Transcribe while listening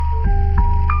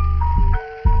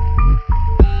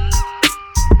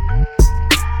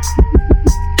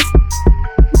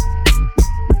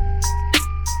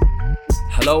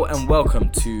Hello and welcome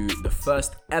to the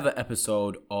first ever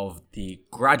episode of the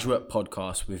Graduate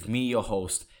Podcast with me, your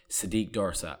host, Sadiq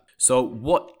Dorsat. So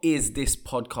what is this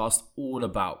podcast all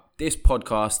about? This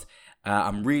podcast,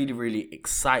 I'm really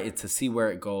excited to see where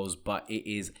it goes, but it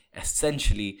is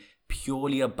essentially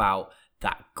purely about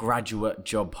that graduate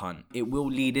job hunt. It will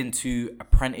lead into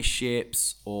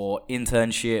apprenticeships or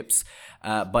internships,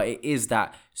 but it is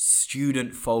that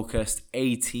student-focused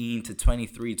 18 to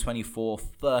 23, 24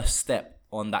 first step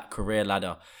on that career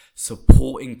ladder,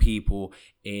 supporting people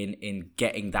in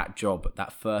getting that job,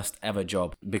 that first ever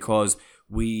job, because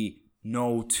we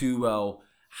know too well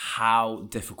how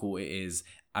difficult it is.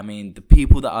 I mean, the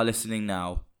people that are listening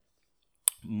now,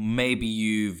 maybe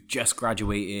you've just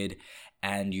graduated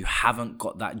and you haven't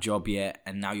got that job yet,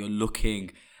 and now you're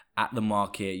looking at the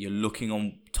market, you're looking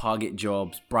on Target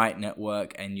Jobs, Bright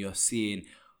Network, and you're seeing,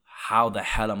 how the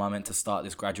hell am I meant to start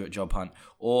this graduate job hunt?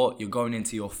 Or you're going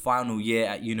into your final year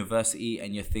at university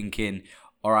and you're thinking,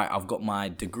 all right, I've got my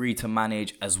degree to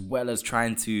manage as well as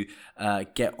trying to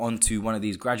get onto one of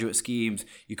these graduate schemes.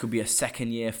 You could be a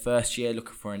second year, first year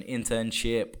looking for an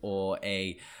internship or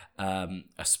a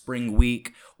spring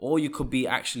week, or you could be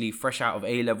actually fresh out of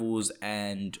A-levels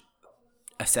and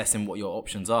assessing what your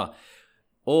options are.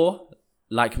 Or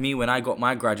like me, when I got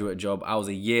my graduate job, I was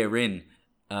a year in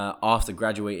after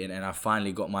graduating and I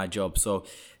finally got my job. So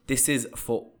this is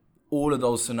for all of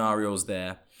those scenarios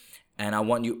there. And I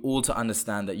want you all to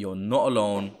understand that you're not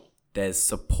alone. There's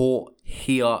support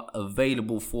here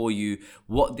available for you.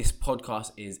 What this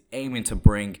podcast is aiming to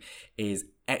bring is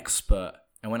expert.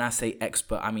 And when I say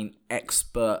expert, I mean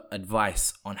expert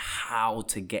advice on how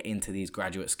to get into these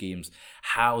graduate schemes,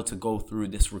 how to go through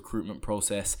this recruitment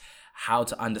process, how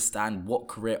to understand what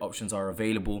career options are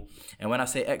available. And when I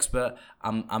say expert,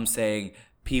 I'm saying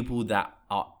people that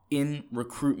are in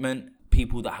recruitment,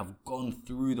 people that have gone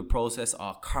through the process,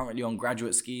 are currently on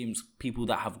graduate schemes, people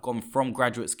that have gone from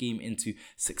graduate scheme into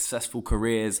successful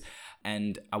careers.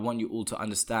 And I want you all to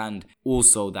understand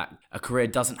also that a career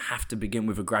doesn't have to begin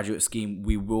with a graduate scheme.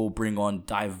 We will bring on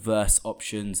diverse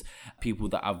options, people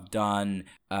that have done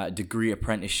degree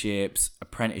apprenticeships,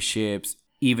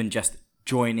 even just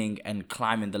joining and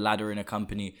climbing the ladder in a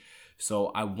company.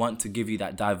 So I want to give you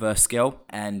that diverse scale.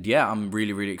 And yeah, I'm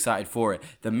really excited for it.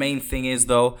 The main thing is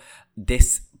though,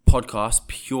 this podcast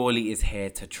purely is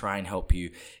here to try and help you.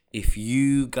 If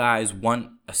you guys want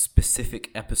a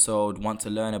specific episode, want to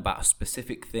learn about a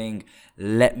specific thing,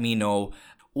 let me know.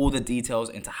 All the details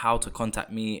into how to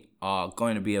contact me are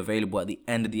going to be available at the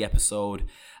end of the episode.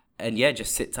 And yeah,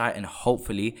 just sit tight and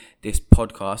hopefully this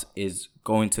podcast is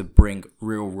going to bring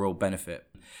real benefit.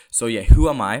 So yeah, who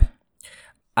am I?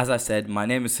 As I said, my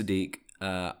name is Sadiq.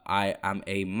 I am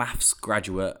a maths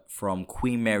graduate from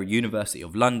Queen Mary University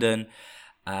of London.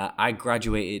 I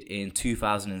graduated in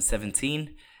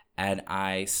 2017 and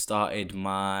I started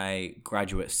my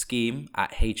graduate scheme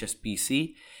at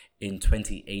HSBC in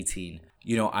 2018.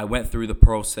 You know, I went through the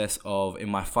process of, in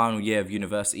my final year of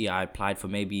university, I applied for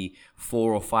maybe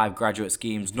 4 or 5 graduate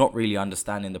schemes, not really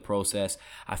understanding the process.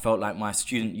 I felt like my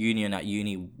student union at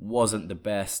uni wasn't the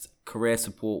best. Career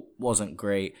support wasn't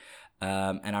great.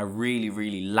 And I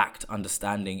really lacked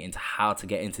understanding into how to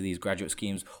get into these graduate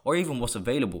schemes or even what's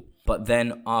available. But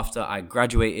then after I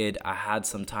graduated, I had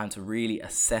some time to really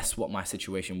assess what my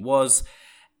situation was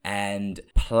and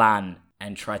plan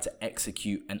and try to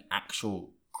execute an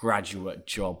actual graduate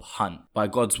job hunt. By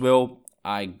God's will,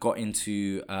 I got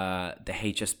into the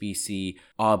HSBC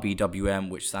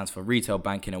RBWM, which stands for Retail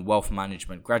Banking and Wealth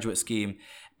Management Graduate Scheme,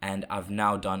 and I've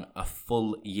now done a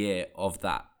full year of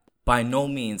that. By no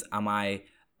means am I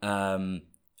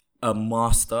a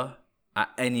master at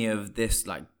any of this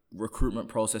like recruitment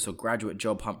process or graduate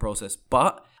job hunt process,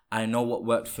 but I know what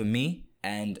worked for me,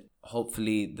 and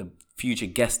hopefully the future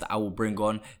guests that I will bring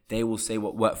on, they will say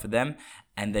what worked for them,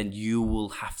 and then you will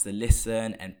have to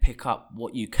listen and pick up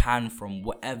what you can from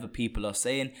whatever people are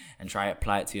saying and try to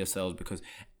apply it to yourselves, because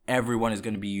everyone is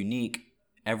going to be unique.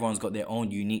 Everyone's got their own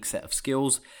unique set of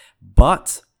skills,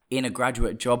 but in a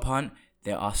graduate job hunt,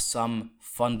 there are some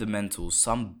fundamentals,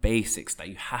 some basics that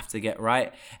you have to get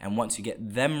right. And once you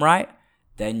get them right,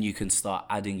 then you can start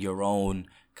adding your own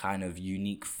kind of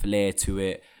unique flair to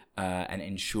it and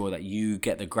ensure that you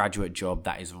get the graduate job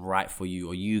that is right for you,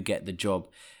 or you get the job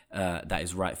that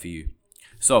is right for you.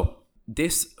 So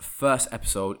this first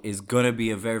episode is going to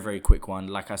be a very quick one.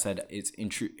 Like I said, it's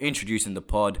introducing the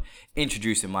pod,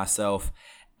 introducing myself,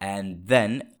 and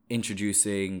then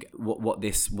introducing what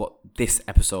this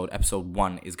episode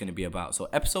 1 is going to be about. So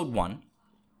episode 1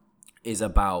 is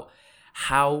about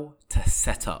how to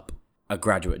set up a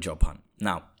graduate job hunt.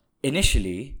 Now,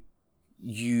 initially,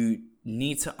 you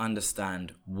need to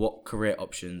understand what career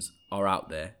options are out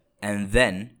there and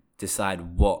then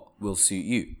decide what will suit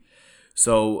you.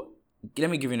 So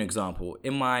let me give you an example.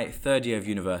 In my third year of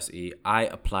university, I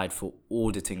applied for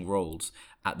auditing roles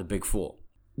at the Big Four.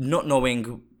 Not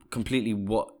knowing completely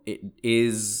what it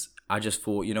is, I just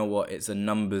thought, you know what, it's a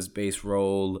numbers-based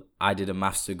role. I did a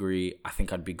maths degree. I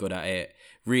think I'd be good at it.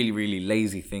 Really, really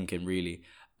lazy thinking, really.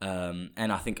 And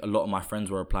I think a lot of my friends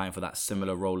were applying for that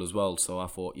similar role as well. So I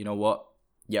thought, you know what?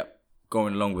 Yep,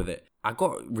 going along with it. I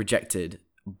got rejected,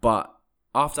 but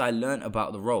after I learned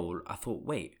about the role, I thought,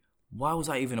 wait, why was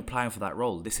I even applying for that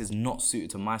role? This is not suited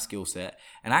to my skill set.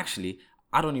 And actually,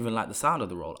 I don't even like the sound of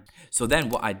the role. So then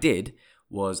what I did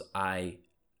was I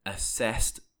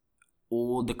assessed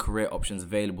all the career options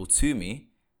available to me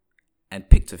and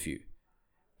picked a few.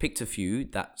 Picked a few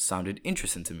that sounded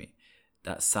interesting to me.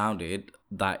 That sounded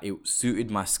that it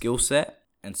suited my skill set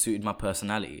and suited my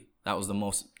personality. That was the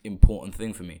most important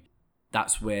thing for me.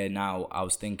 That's where now I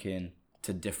was thinking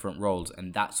to different roles,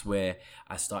 and that's where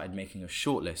I started making a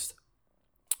shortlist.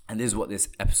 And this is what this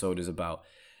episode is about.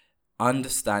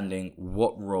 Understanding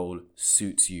what role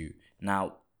suits you.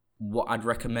 Now, what I'd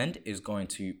recommend is going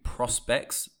to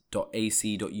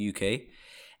prospects.ac.uk,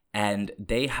 and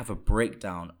they have a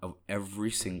breakdown of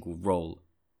every single role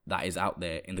that is out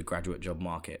there in the graduate job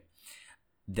market.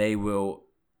 They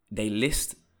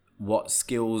list what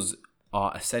skills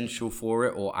are essential for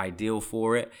it or ideal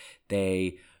for it.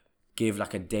 They give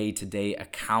like a day-to-day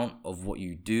account of what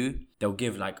you do. They'll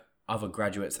give like other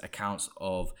graduates accounts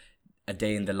of a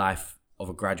day in the life of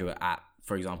a graduate at,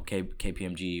 for example,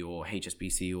 KPMG or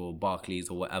HSBC or Barclays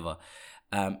or whatever.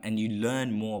 And you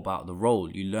learn more about the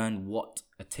role. You learn what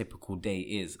a typical day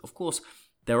is. Of course,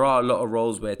 there are a lot of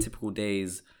roles where typical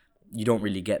days, you don't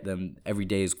really get them. Every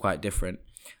day is quite different.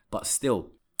 But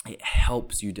still, it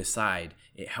helps you decide.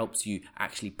 It helps you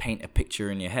actually paint a picture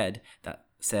in your head that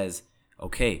says,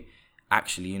 okay,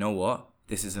 actually, you know what?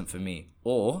 This isn't for me.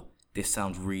 Or this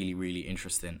sounds really, really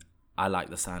interesting. I like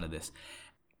the sound of this.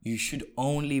 You should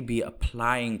only be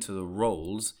applying to the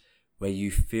roles where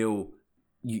you feel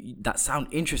that sound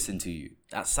interesting to you.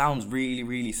 That sounds really,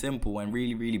 really simple and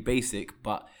really, really basic,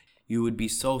 but you would be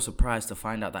so surprised to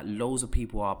find out that loads of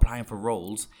people are applying for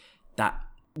roles that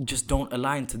just don't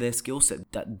align to their skill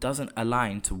set, that doesn't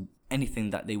align to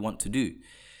anything that they want to do.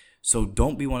 So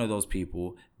don't be one of those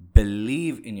people.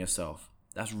 Believe in yourself.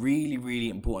 That's really, really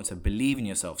important, to believe in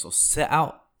yourself. So set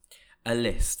out a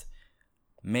list,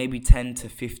 maybe 10 to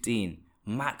 15,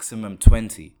 maximum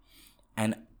 20,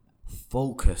 and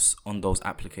focus on those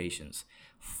applications.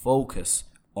 Focus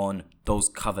on those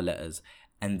cover letters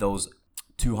and those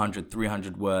 200,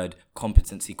 300 word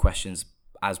competency questions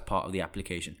as part of the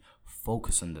application.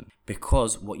 Focus on them,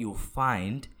 because what you'll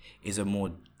find is a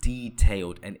more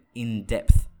detailed and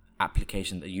in-depth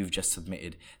application that you've just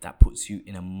submitted that puts you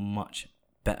in a much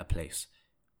better place.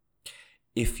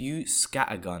 If you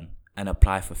scattergun and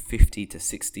apply for 50 to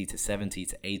 60 to 70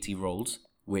 to 80 roles,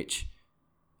 which,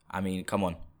 I mean, come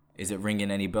on, is it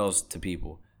ringing any bells to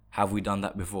people? Have we done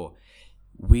that before?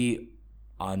 We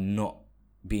are not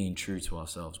being true to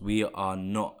ourselves. We are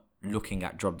not looking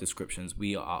at job descriptions.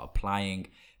 We are applying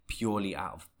purely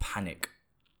out of panic.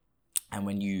 And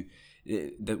when you,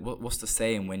 what's the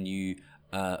saying? When you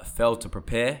fail to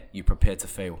prepare, you prepare to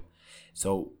fail.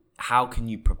 So how can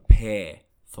you prepare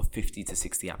for 50 to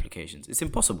 60 applications? It's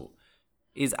impossible.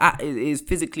 It is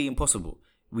physically impossible.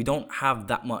 We don't have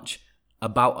that much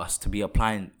about us to be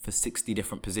applying for 60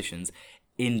 different positions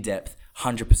in depth,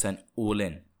 100% all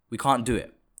in. We can't do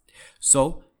it.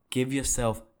 So give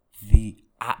yourself the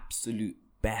absolute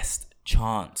best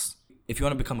chance. If you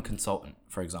want to become a consultant,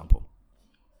 for example,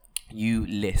 you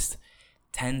list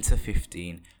 10 to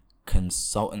 15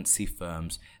 consultancy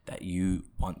firms that you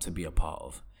want to be a part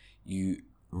of. You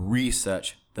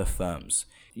research the firms.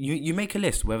 You make a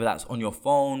list, whether that's on your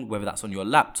phone, whether that's on your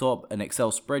laptop, an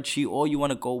Excel spreadsheet, or you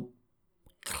want to go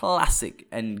classic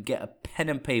and get a pen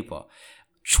and paper,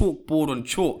 chalkboard on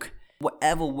chalk,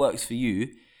 whatever works for you,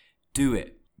 do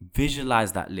it.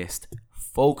 Visualize that list,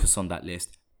 focus on that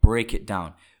list, break it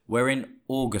down. We're in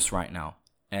August right now,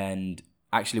 and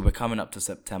actually we're coming up to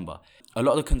September. A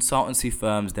lot of the consultancy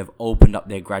firms, they've opened up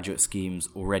their graduate schemes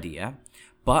already, yeah?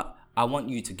 But I want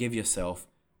you to give yourself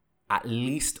at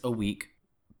least a week,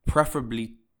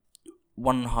 preferably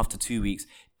 1.5 to 2 weeks,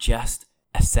 just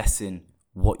assessing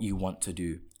what you want to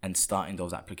do and starting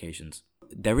those applications.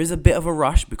 There is a bit of a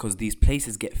rush because these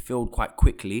places get filled quite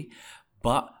quickly,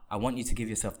 but I want you to give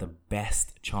yourself the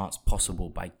best chance possible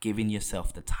by giving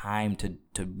yourself the time to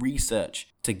research,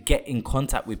 to get in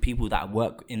contact with people that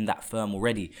work in that firm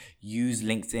already. Use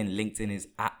LinkedIn. LinkedIn is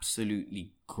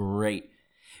absolutely great.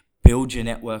 Build your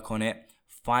network on it.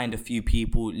 Find a few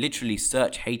people. Literally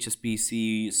search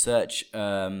HSBC, search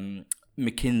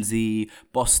McKinsey,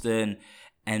 Boston,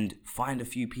 and find a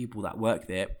few people that work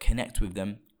there. Connect with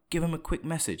them. Give them a quick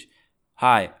message.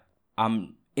 Hi,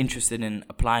 I'm interested in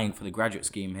applying for the graduate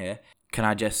scheme here. Can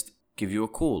I just give you a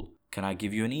call? Can I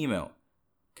give you an email?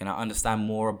 Can I understand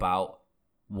more about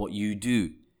what you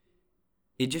do?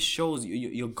 It just shows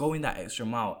you're going that extra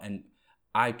mile, and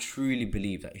I truly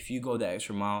believe that if you go that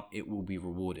extra mile, it will be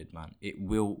rewarded, man. It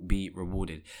will be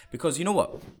rewarded. Because you know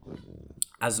what?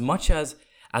 As much as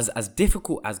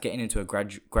difficult as getting into a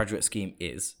graduate scheme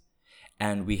is,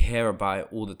 and we hear about it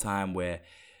all the time where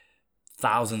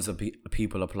thousands of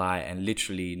people apply and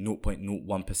literally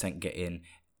 0.01% get in,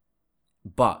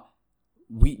 but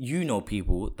you know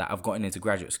people that have gotten into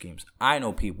graduate schemes. I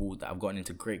know people that have gotten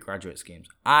into great graduate schemes.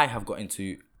 I have got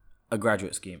into a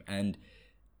graduate scheme, and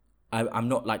I'm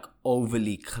not like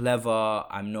overly clever.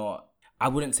 I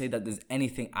wouldn't say that there's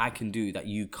anything I can do that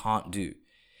you can't do.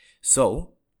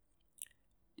 So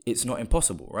it's not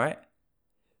impossible, right?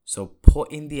 So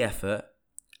put in the effort,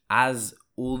 as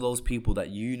all those people that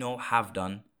you know have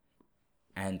done,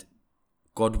 and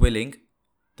God willing,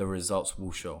 the results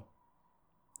will show.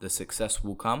 The success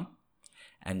will come,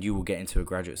 and you will get into a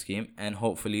graduate scheme, and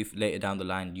hopefully later down the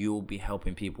line you will be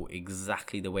helping people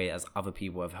exactly the way as other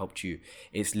people have helped you.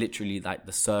 It's literally like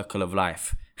the circle of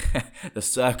life. The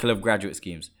circle of graduate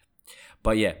schemes.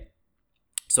 But yeah,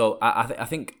 so I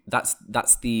think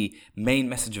that's the main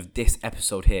message of this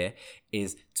episode here,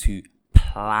 is to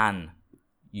plan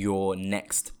your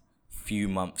next few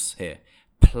months here.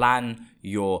 Plan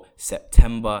your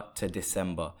September to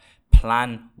December.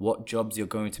 Plan what jobs you're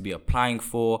going to be applying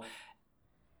for,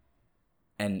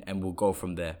 and we'll go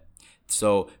from there.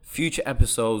 So future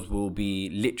episodes will be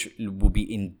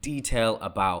in detail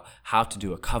about how to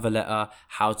do a cover letter,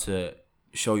 how to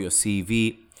show your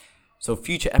CV. So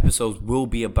future episodes will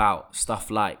be about stuff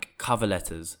like cover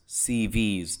letters,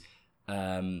 CVs,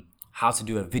 how to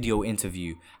do a video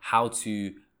interview, how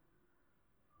to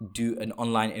do an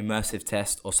online immersive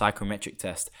test or psychometric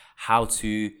test, how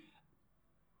to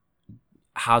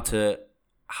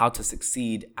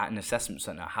succeed at an assessment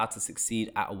center, how to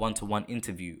succeed at a one-to-one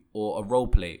interview or a role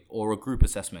play or a group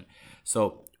assessment.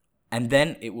 So, and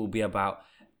then it will be about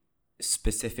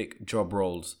specific job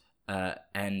roles,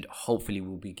 and hopefully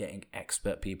we'll be getting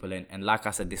expert people in. And like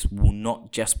I said, this will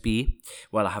not just be,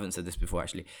 well, I haven't said this before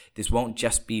actually, this won't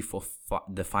just be for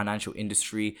the financial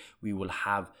industry. We will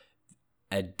have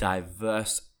a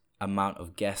diverse amount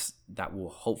of guests that will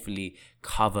hopefully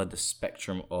cover the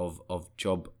spectrum of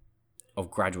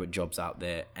graduate jobs out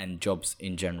there and jobs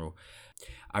in general.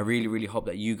 I really, really hope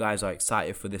that you guys are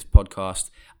excited for this podcast.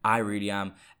 I really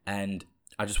am. And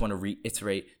I just want to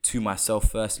reiterate to myself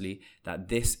firstly that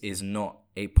this is not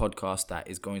a podcast that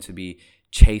is going to be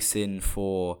chasing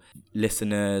for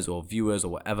listeners or viewers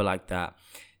or whatever like that.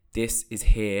 This is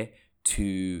here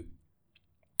to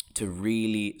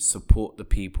really support the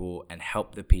people and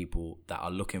help the people that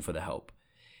are looking for the help.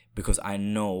 Because I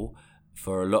know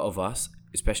for a lot of us,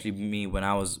 especially me, when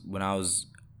I was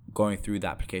going through the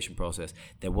application process,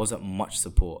 there wasn't much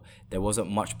support. There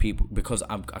wasn't much people, because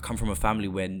I come from a family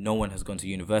where no one has gone to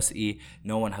university,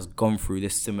 no one has gone through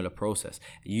this similar process.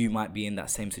 You might be in that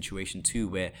same situation too,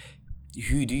 where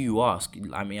who do you ask?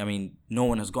 I mean, no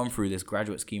one has gone through this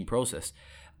graduate scheme process.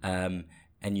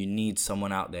 And you need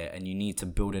someone out there, and you need to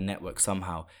build a network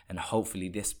somehow. And hopefully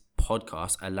this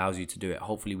podcast allows you to do it.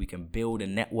 Hopefully we can build a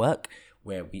network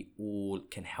where we all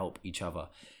can help each other.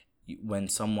 When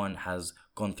someone has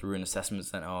gone through an assessment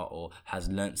center or has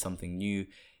learned something new,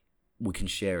 we can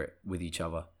share it with each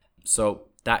other. So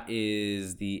that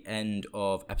is the end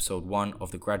of episode 1 of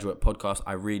the Graduate Podcast.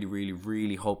 I really, really,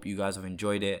 really hope you guys have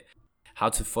enjoyed it. How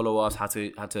to follow us, how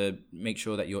to make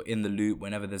sure that you're in the loop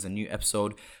whenever there's a new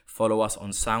episode. Follow us on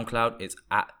SoundCloud. It's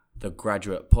at The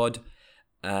Graduate Pod.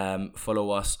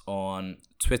 Follow us on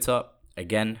Twitter.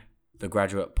 Again, The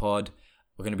Graduate Pod.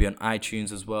 We're going to be on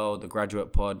iTunes as well, The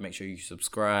Graduate Pod. Make sure you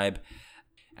subscribe.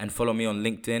 And follow me on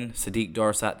LinkedIn, Sadiq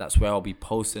Dorsat. That's where I'll be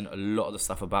posting a lot of the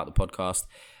stuff about the podcast.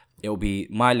 It'll be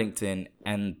my LinkedIn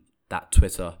and that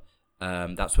Twitter.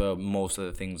 That's where most of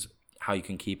the things, how you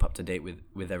can keep up to date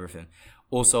with everything.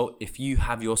 Also, if you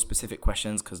have your specific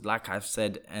questions, because like I've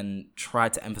said and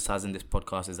tried to emphasize in this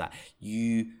podcast, is that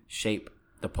you shape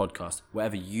the podcast.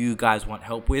 Whatever you guys want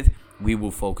help with, we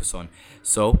will focus on.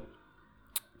 So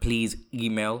please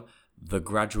email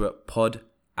thegraduatepod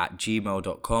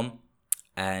gmail.com.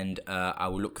 And I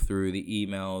will look through the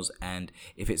emails, and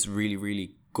if it's really,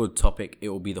 really good topic, it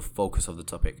will be the focus of the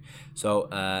topic. So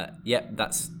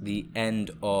that's the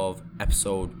end of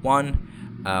episode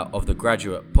 1 of the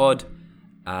Graduate Pod.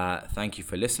 Thank you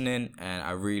for listening, and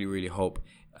I really, really hope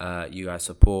you guys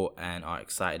support and are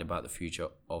excited about the future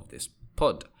of this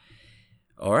pod.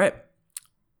 All right,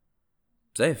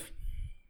 safe.